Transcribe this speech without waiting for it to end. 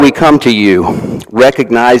we come to you,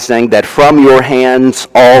 recognizing that from your hands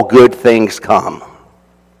all good things come.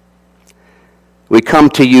 We come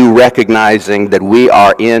to you recognizing that we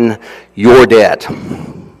are in your debt.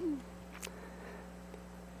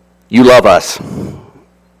 You love us.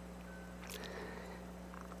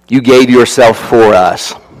 You gave yourself for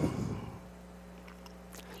us.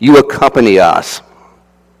 You accompany us,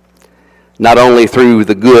 not only through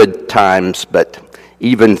the good times, but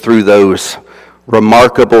even through those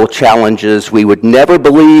remarkable challenges we would never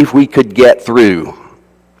believe we could get through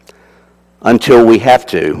until we have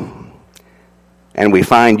to, and we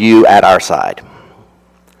find you at our side.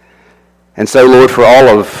 And so, Lord, for all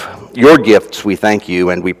of your gifts, we thank you,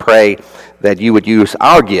 and we pray that you would use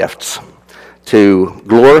our gifts to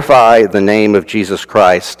glorify the name of Jesus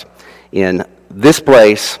Christ in this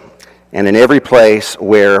place and in every place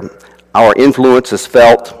where our influence is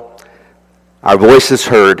felt, our voice is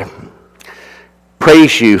heard.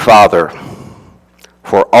 Praise you, Father,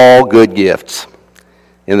 for all good gifts.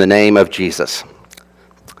 In the name of Jesus.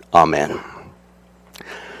 Amen.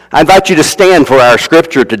 I invite you to stand for our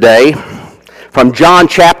scripture today from John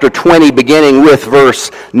chapter 20, beginning with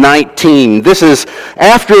verse 19. This is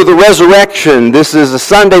after the resurrection. This is a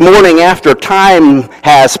Sunday morning after time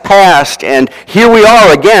has passed, and here we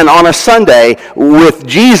are again on a Sunday with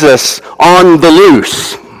Jesus on the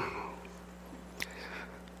loose.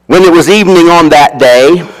 When it was evening on that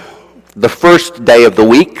day, the first day of the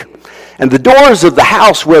week, and the doors of the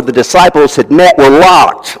house where the disciples had met were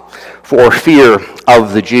locked for fear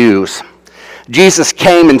of the Jews, Jesus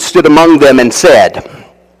came and stood among them and said,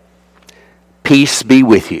 "Peace be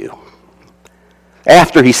with you."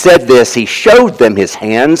 After he said this, he showed them his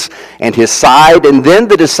hands and his side, and then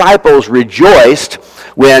the disciples rejoiced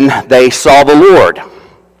when they saw the Lord.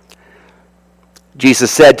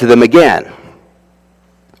 Jesus said to them again,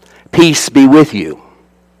 "Peace be with you.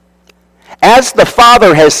 As the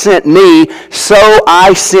Father has sent me, so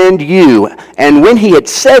I send you." And when he had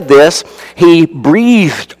said this, he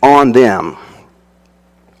breathed on them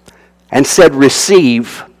and said,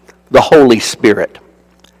 "Receive the Holy Spirit.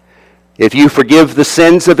 If you forgive the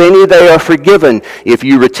sins of any, they are forgiven. If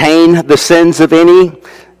you retain the sins of any,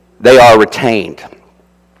 they are retained."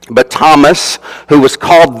 But Thomas, who was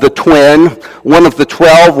called the twin, one of the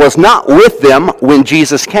 12, was not with them when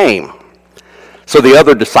Jesus came. So the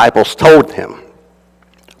other disciples told him,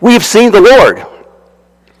 "We have seen the Lord."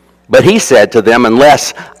 But he said to them,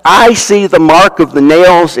 "Unless I see the mark of the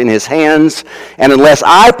nails in his hands, and unless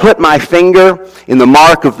I put my finger in the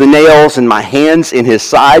mark of the nails and my hands in his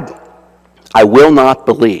side, I will not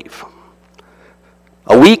believe."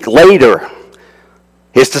 A week later,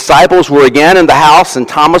 his disciples were again in the house, and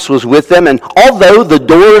Thomas was with them. And although the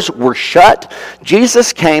doors were shut,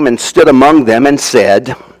 Jesus came and stood among them and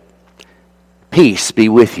said, "Peace be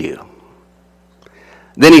with you."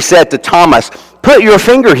 Then he said to Thomas, "Put your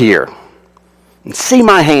finger here and see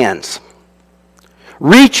my hands.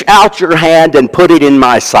 Reach out your hand and put it in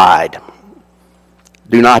my side.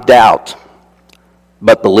 Do not doubt,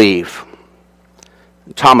 but believe."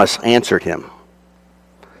 Thomas answered him,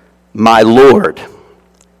 "My Lord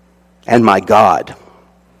and my God."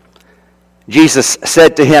 Jesus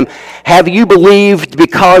said to him, "Have you believed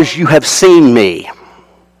because you have seen me?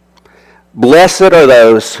 Blessed are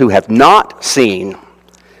those who have not seen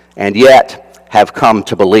and yet have come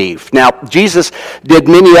to believe." Now, Jesus did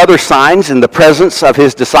many other signs in the presence of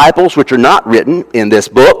his disciples, which are not written in this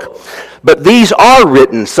book, but these are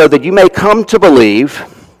written so that you may come to believe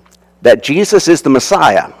that Jesus is the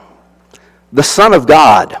Messiah, the Son of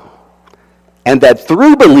God, and that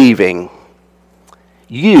through believing,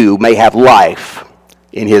 you may have life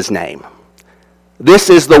in his name. This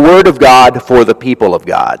is the word of God for the people of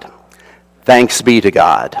God. Thanks be to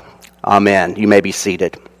God. Amen. You may be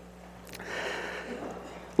seated.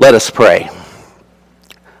 Let us pray.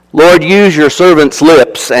 Lord, use your servants'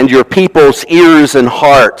 lips and your people's ears and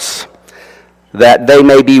hearts, that they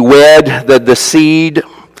may be wed, that the seed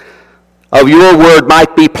of your word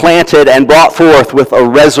might be planted and brought forth with a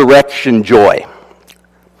resurrection joy.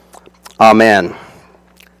 Amen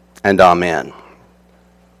and amen.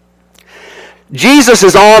 Jesus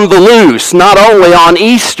is on the loose, not only on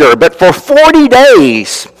Easter, but for 40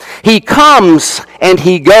 days. He comes and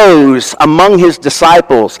he goes among his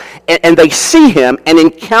disciples, and they see him and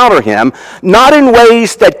encounter him, not in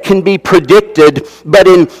ways that can be predicted, but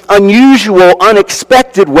in unusual,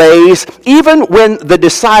 unexpected ways, even when the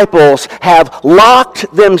disciples have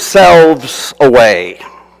locked themselves away.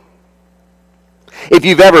 If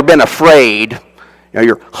you've ever been afraid,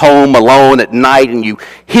 you're home alone at night and you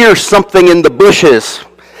hear something in the bushes,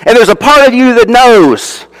 and there's a part of you that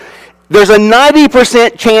knows there's a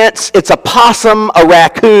 90% chance it's a possum, a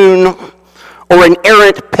raccoon, or an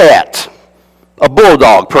errant pet, a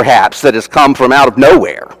bulldog perhaps, that has come from out of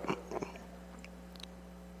nowhere.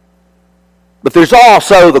 But there's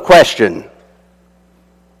also the question,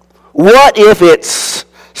 what if it's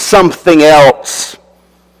something else?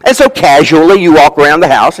 And so casually you walk around the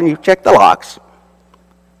house and you check the locks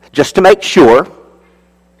just to make sure.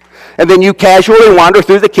 And then you casually wander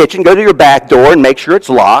through the kitchen, go to your back door and make sure it's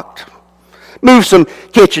locked. Move some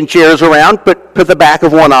kitchen chairs around, put the back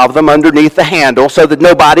of one of them underneath the handle so that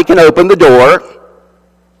nobody can open the door.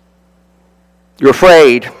 You're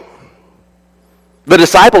afraid. The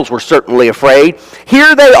disciples were certainly afraid.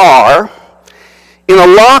 Here they are in a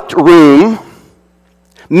locked room,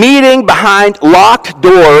 meeting behind locked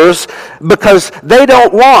doors because they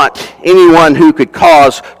don't want anyone who could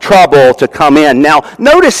cause trouble to come in. Now,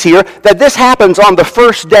 notice here that this happens on the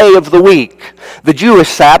first day of the week. The Jewish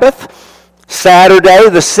Sabbath, Saturday,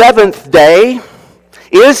 the seventh day,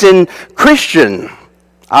 is in Christian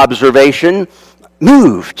observation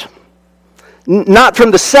moved. Not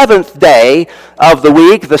from the seventh day of the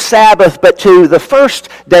week, the Sabbath, but to the first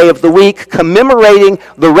day of the week, commemorating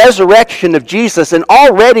the resurrection of Jesus. And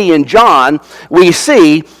already in John, we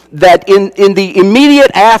see that in the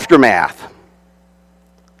immediate aftermath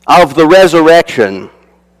of the resurrection,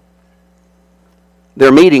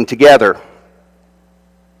 they're meeting together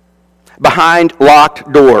behind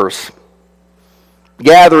locked doors,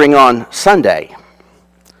 gathering on Sunday,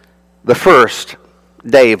 the first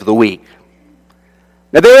day of the week.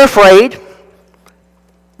 Now they're afraid,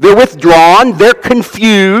 they're withdrawn, they're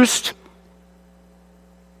confused,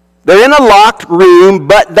 they're in a locked room,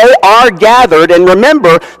 but they are gathered. And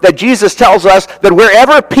remember that Jesus tells us that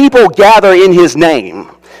wherever people gather in His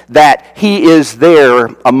name, that He is there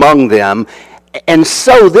among them. And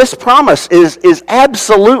so this promise is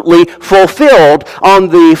absolutely fulfilled on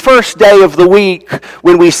the first day of the week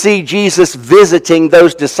when we see Jesus visiting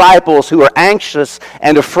those disciples who are anxious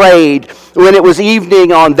and afraid. When it was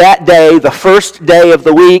evening on that day, the first day of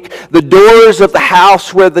the week, the doors of the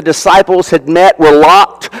house where the disciples had met were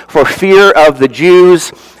locked for fear of the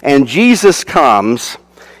Jews. And Jesus comes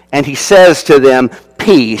and He says to them,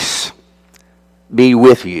 "Peace be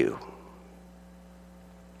with you."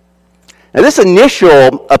 Now, this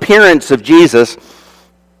initial appearance of Jesus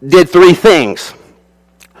did three things.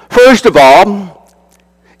 First of all,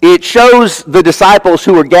 it shows the disciples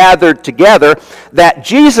who were gathered together that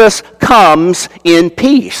Jesus comes in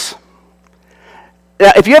peace.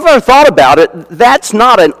 Now, if you ever thought about it, that's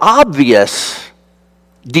not an obvious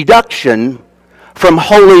deduction from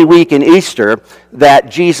Holy Week and Easter that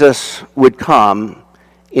Jesus would come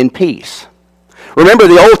in peace. Remember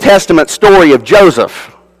the Old Testament story of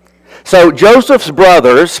Joseph. So Joseph's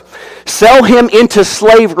brothers sell him into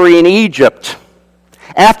slavery in Egypt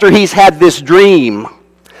after he's had this dream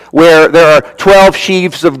where there are 12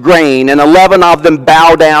 sheaves of grain and 11 of them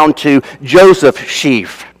bow down to Joseph's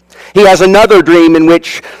sheaf. He has another dream in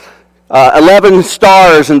which 11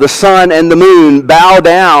 stars and the sun and the moon bow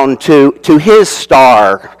down to his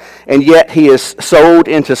star. And yet he is sold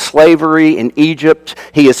into slavery in Egypt.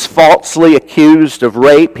 He is falsely accused of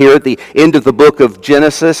rape here at the end of the book of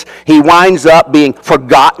Genesis. He winds up being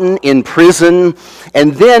forgotten in prison.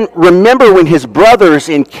 And then remember when his brothers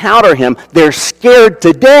encounter him, they're scared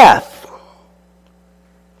to death.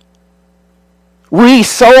 We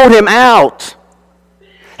sold him out.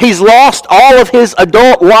 He's lost all of his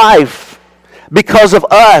adult life because of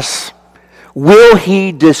us. Will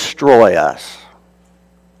he destroy us?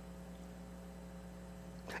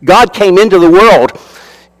 God came into the world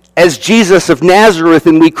as Jesus of Nazareth,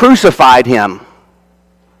 and we crucified him.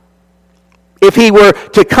 If he were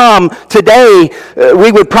to come today,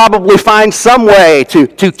 we would probably find some way to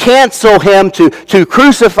cancel him, to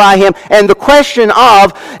crucify him. And the question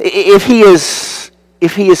of if he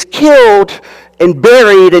is killed and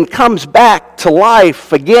buried and comes back to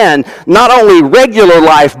life again, not only regular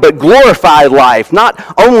life, but glorified life, not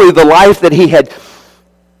only the life that he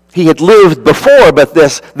had lived before, but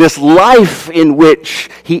this life in which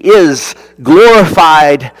he is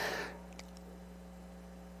glorified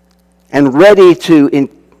and ready to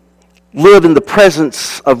live in the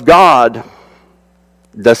presence of God.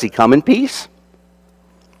 Does he come in peace?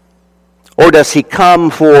 Or does he come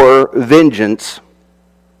for vengeance,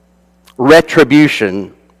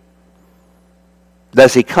 retribution?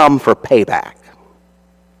 Does he come for payback?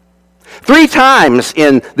 3 times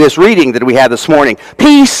in this reading that we had this morning,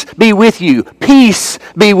 peace be with you, peace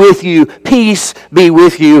be with you, peace be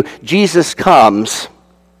with you. Jesus comes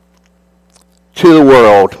to the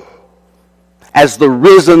world as the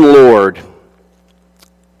risen Lord,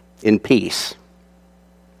 in peace.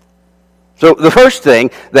 So the first thing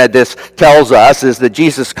that this tells us is that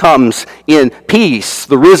Jesus comes in peace.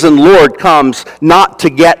 The risen Lord comes not to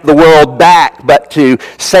get the world back, but to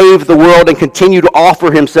save the world and continue to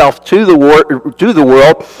offer himself to the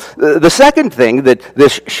world. The second thing that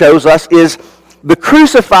this shows us is the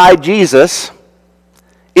crucified Jesus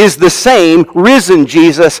is the same risen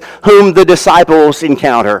Jesus whom the disciples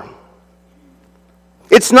encounter.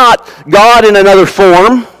 It's not God in another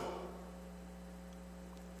form.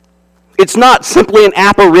 It's not simply an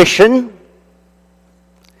apparition.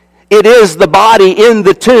 It is the body in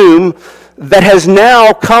the tomb that has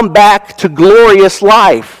now come back to glorious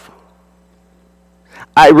life.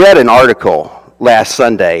 I read an article last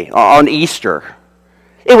Sunday on Easter.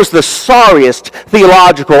 It was the sorriest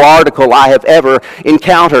theological article I have ever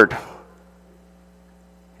encountered.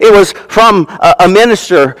 It was from a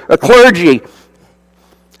minister, a clergy,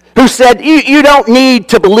 who said, you don't need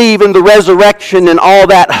to believe in the resurrection and all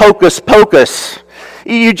that hocus pocus.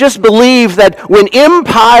 You just believe that when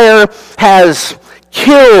empire has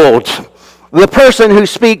killed the person who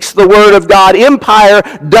speaks the word of God, empire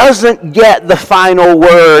doesn't get the final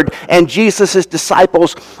word. And Jesus'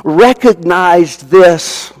 disciples recognized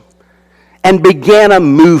this and began a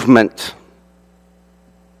movement.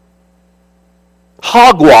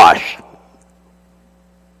 Hogwash.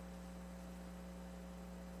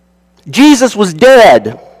 Jesus was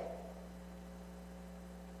dead,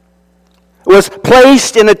 was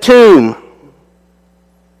placed in a tomb.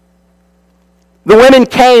 The women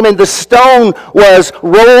came and the stone was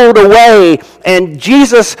rolled away, and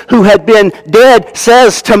Jesus, who had been dead,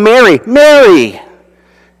 says to Mary, "Mary."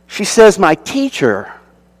 She says, "My teacher."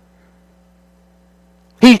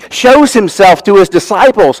 He shows himself to his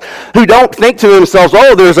disciples, who don't think to themselves,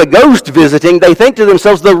 "Oh, there's a ghost visiting." They think to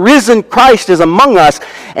themselves, the risen Christ is among us.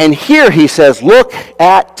 And here he says, "Look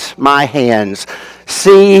at my hands.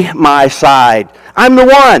 See my side. I'm the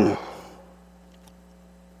one.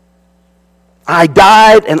 I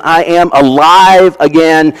died and I am alive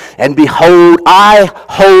again, and behold, I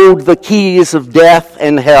hold the keys of death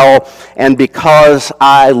and hell, and because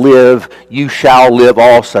I live, you shall live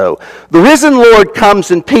also." The risen Lord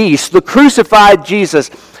comes in peace. The crucified Jesus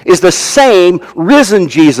is the same risen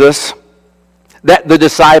Jesus that the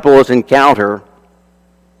disciples encounter.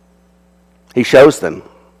 He shows them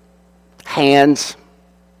hands,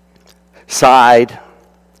 side,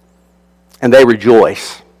 and they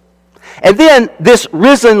rejoice. And then this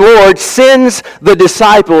risen Lord sends the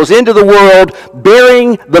disciples into the world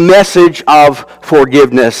bearing the message of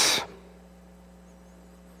forgiveness.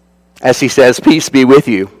 As he says, "Peace be with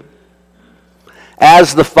you.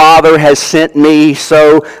 As the Father has sent me,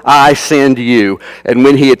 so I send you." And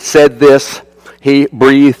when he had said this, he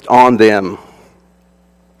breathed on them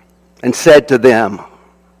and said to them,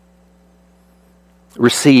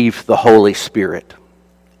 "Receive the Holy Spirit."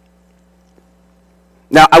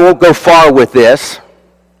 Now, I won't go far with this,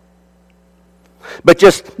 but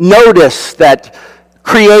just notice that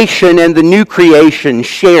creation and the new creation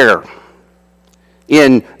share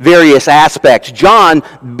in various aspects. John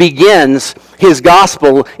begins his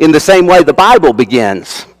gospel in the same way the Bible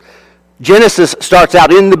begins. Genesis starts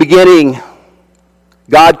out, "In the beginning,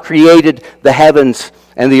 God created the heavens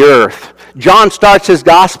and the earth." John starts his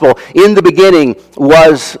gospel, "In the beginning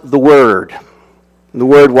was the Word. The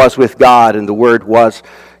Word was with God, and the Word was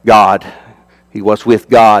God. He was with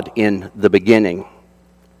God in the beginning."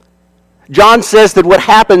 John says that what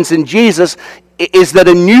happens in Jesus is that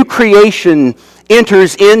a new creation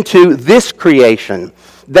enters into this creation,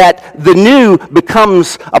 that the new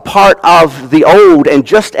becomes a part of the old, and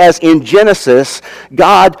just as in Genesis,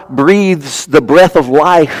 God breathes the breath of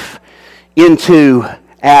life into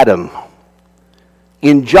Adam.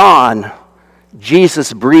 In John,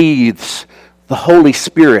 Jesus breathes the Holy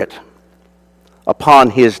Spirit upon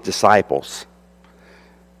his disciples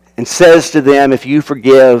and says to them, "If you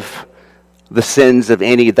forgive the sins of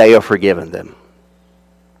any, they are forgiven them.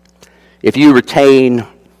 If you retain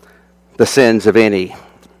the sins of any,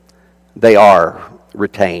 they are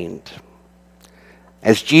retained."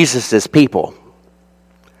 As Jesus' people,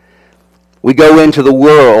 we go into the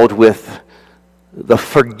world with the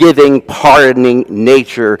forgiving, pardoning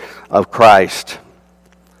nature of Christ.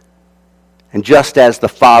 And just as the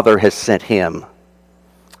Father has sent him,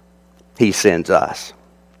 he sends us.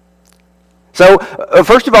 So,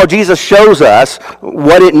 first of all, Jesus shows us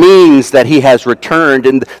what it means that he has returned.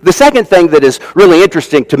 And the second thing that is really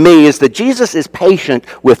interesting to me is that Jesus is patient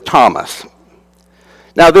with Thomas.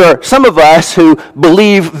 Now, there are some of us who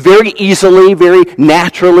believe very easily, very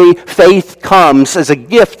naturally. Faith comes as a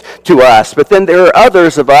gift to us. But then there are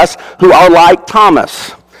others of us who are like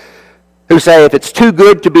Thomas. who say if it's too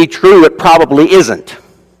good to be true, it probably isn't.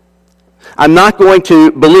 I'm not going to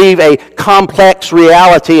believe a complex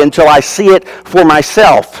reality until I see it for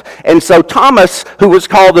myself. And so Thomas, who was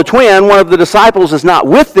called the twin, one of the disciples, is not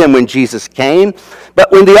with them when Jesus came.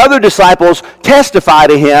 But when the other disciples testify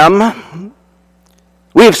to him,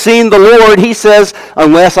 we have seen the Lord, he says,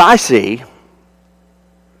 unless I see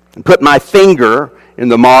and put my finger in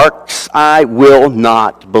the marks, I will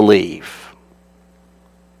not believe.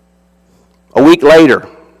 A week later,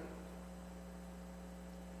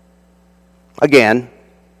 again,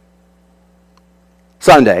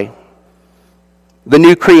 Sunday, the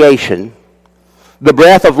new creation, the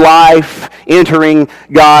breath of life entering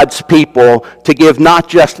God's people to give not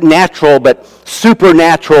just natural but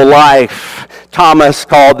supernatural life. Thomas,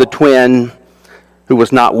 called the twin, who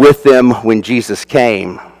was not with them when Jesus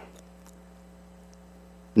came,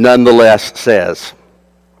 nonetheless says,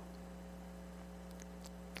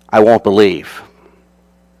 I won't believe.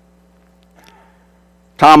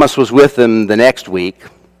 Thomas was with them the next week.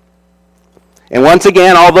 And once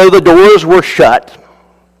again, although the doors were shut,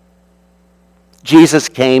 Jesus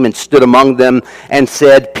came and stood among them and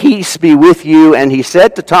said, peace be with you. And he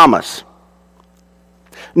said to Thomas,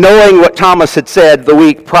 knowing what Thomas had said the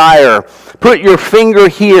week prior, put your finger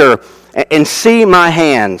here and see my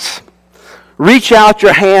hands. Reach out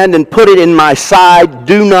your hand and put it in my side.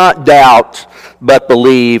 Do not doubt, but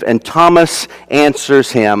believe. And Thomas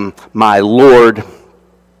answers him, my Lord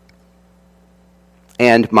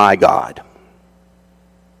and my God.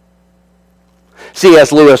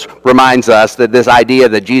 C.S. Lewis reminds us that this idea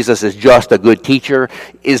that Jesus is just a good teacher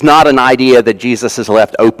is not an idea that Jesus has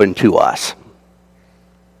left open to us.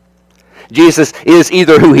 Jesus is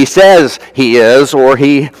either who he says he is, or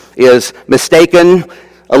he is mistaken,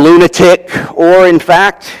 a lunatic, or in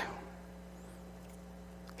fact,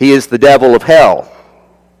 he is the devil of hell.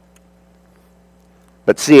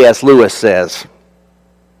 But C.S. Lewis says,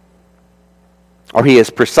 or he is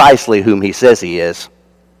precisely whom he says he is.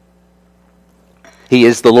 He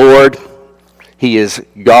is the Lord. He is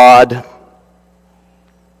God.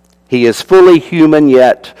 He is fully human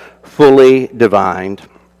yet fully divine.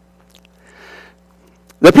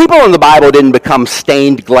 The people in the Bible didn't become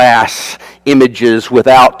stained glass images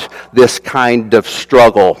without this kind of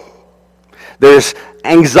struggle. There's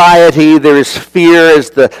anxiety, there's fear as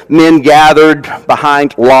the men gathered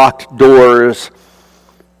behind locked doors.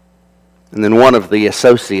 And then one of the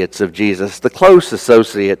associates of Jesus, the close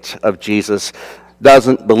associate of Jesus,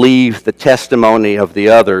 doesn't believe the testimony of the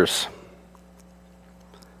others.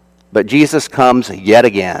 But Jesus comes yet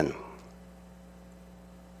again.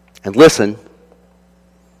 And listen,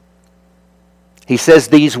 he says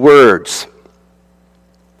these words,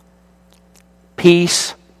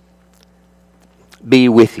 peace be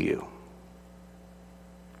with you.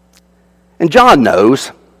 And John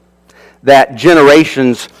knows that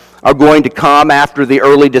generations are going to come after the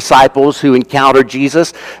early disciples who encountered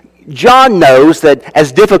Jesus. John knows that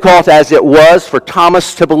as difficult as it was for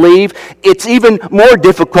Thomas to believe, it's even more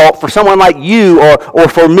difficult for someone like you or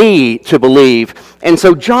for me to believe. And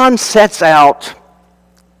so John sets out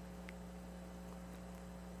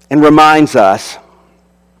and reminds us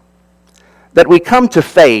that we come to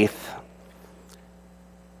faith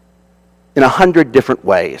in 100 different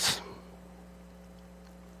ways.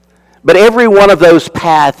 But every one of those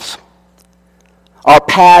paths are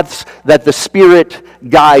paths that the Spirit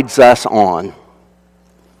guides us on.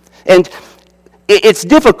 And it's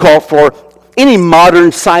difficult for any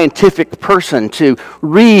modern scientific person to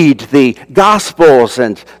read the Gospels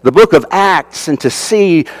and the book of Acts and to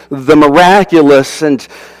see the miraculous, and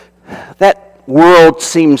that world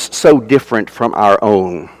seems so different from our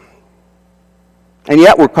own. And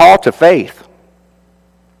yet we're called to faith.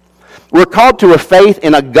 We're called to a faith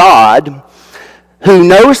in a God who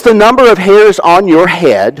knows the number of hairs on your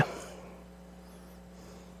head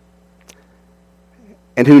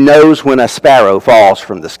and who knows when a sparrow falls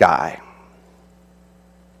from the sky.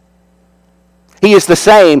 He is the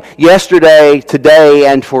same yesterday, today,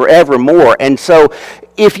 and forevermore. And so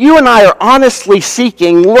if you and I are honestly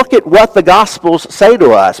seeking, look at what the Gospels say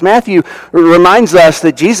to us. Matthew reminds us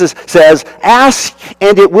that Jesus says, ask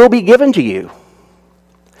and it will be given to you.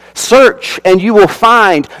 Search and you will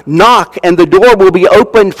find. Knock and the door will be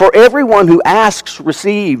opened. For everyone who asks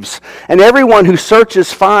receives, and everyone who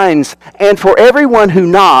searches finds, and for everyone who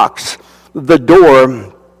knocks, the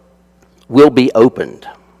door will be opened.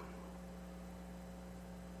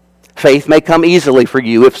 Faith may come easily for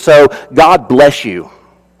you. If so, God bless you.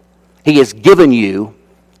 He has given you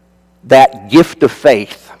that gift of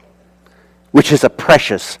faith, which is a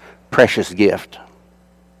precious, precious gift.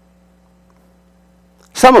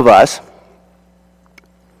 Some of us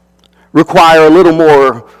require a little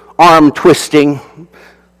more arm twisting,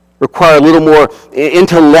 require a little more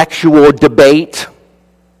intellectual debate.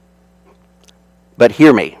 But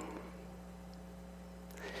hear me.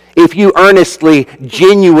 If you earnestly,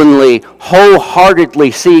 genuinely,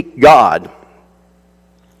 wholeheartedly seek God,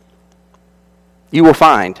 you will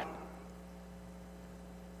find.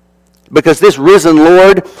 Because this risen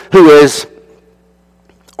Lord who is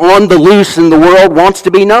on the loose in the world wants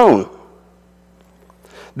to be known.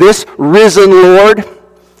 This risen Lord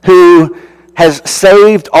who has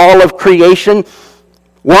saved all of creation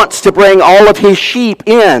wants to bring all of his sheep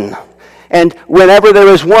in. And whenever there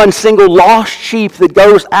is one single lost sheep that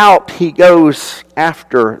goes out, he goes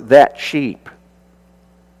after that sheep.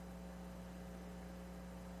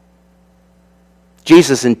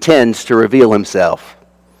 Jesus intends to reveal himself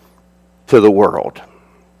to the world.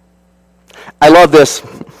 I love this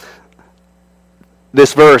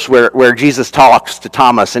verse where Jesus talks to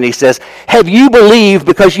Thomas and he says, "Have you believed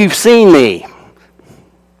because you've seen me?"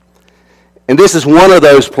 And this is one of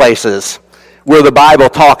those places where the Bible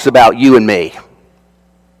talks about you and me.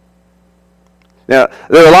 Now,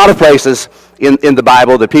 there are a lot of places in the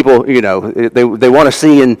Bible that people, they want to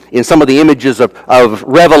see in some of the images of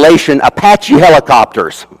Revelation, Apache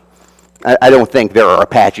helicopters. I don't think there are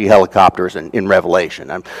Apache helicopters in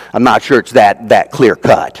Revelation. I'm not sure it's that clear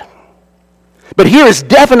cut. But here is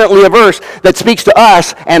definitely a verse that speaks to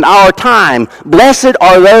us and our time. Blessed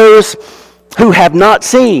are those who have not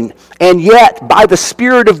seen, and yet by the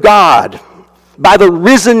Spirit of God, by the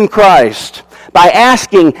risen Christ, by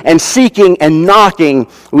asking and seeking and knocking,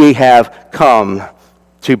 we have come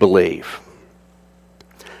to believe.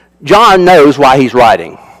 John knows why he's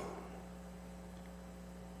writing.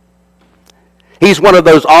 He's one of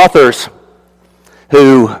those authors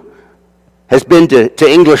who has been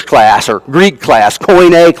to English class or Greek class,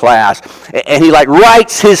 Koine class, and he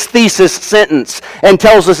writes his thesis sentence and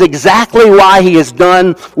tells us exactly why he has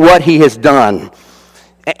done what he has done.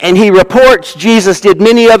 And he reports Jesus did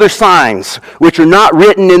many other signs which are not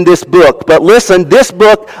written in this book. But listen, this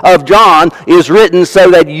book of John is written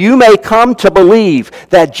so that you may come to believe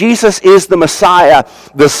that Jesus is the Messiah,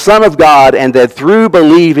 the Son of God, and that through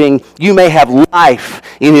believing you may have life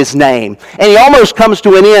in his name. And he almost comes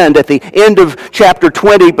to an end at the end of chapter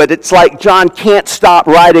 20, but it's like John can't stop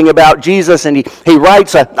writing about Jesus, and he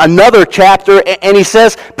writes another chapter, and he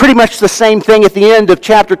says pretty much the same thing at the end of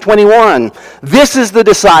chapter 21. This is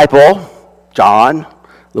the disciple, John,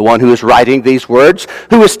 the one who is writing these words,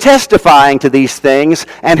 who is testifying to these things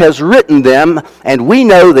and has written them, and we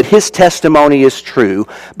know that his testimony is true.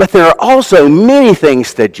 But there are also many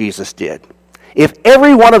things that Jesus did. If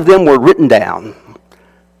every one of them were written down,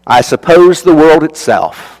 I suppose the world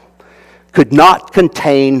itself could not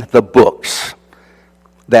contain the books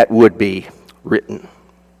that would be written.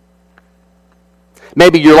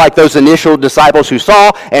 Maybe you're like those initial disciples who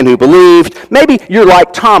saw and who believed. Maybe you're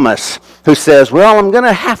like Thomas, who says, well, I'm going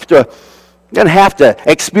to have to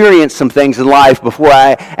experience some things in life before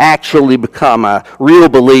I actually become a real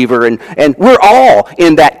believer. And we're all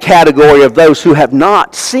in that category of those who have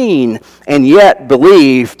not seen and yet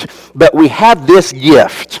believed, but we have this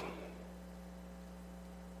gift.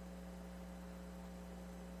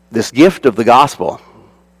 This gift of the gospel.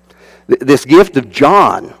 This gift of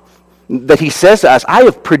John. That he says to us, I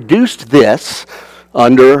have produced this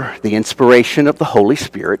under the inspiration of the Holy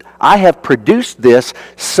Spirit. I have produced this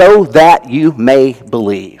so that you may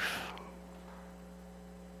believe.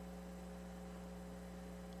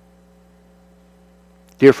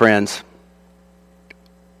 Dear friends,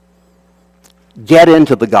 get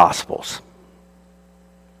into the Gospels.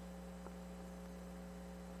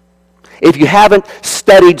 If you haven't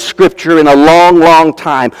studied Scripture in a long, long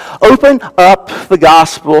time, open up the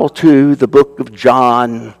Gospel to the book of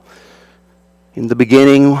John. In the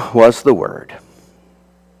beginning was the Word,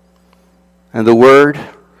 and the Word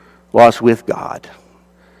was with God,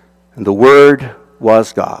 and the Word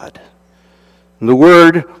was God, and the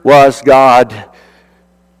Word was God,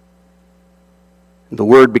 and the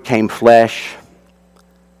Word became flesh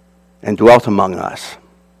and dwelt among us,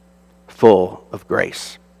 full of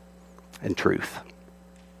grace and truth.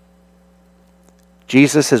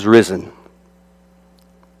 Jesus has risen.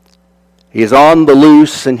 He is on the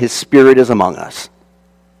loose, and his Spirit is among us.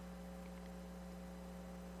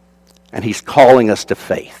 And he's calling us to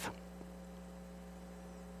faith.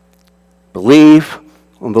 Believe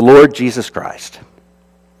on the Lord Jesus Christ,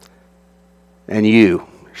 and you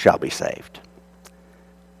shall be saved.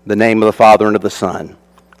 In the name of the Father, and of the Son,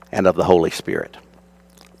 and of the Holy Spirit.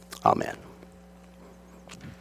 Amen.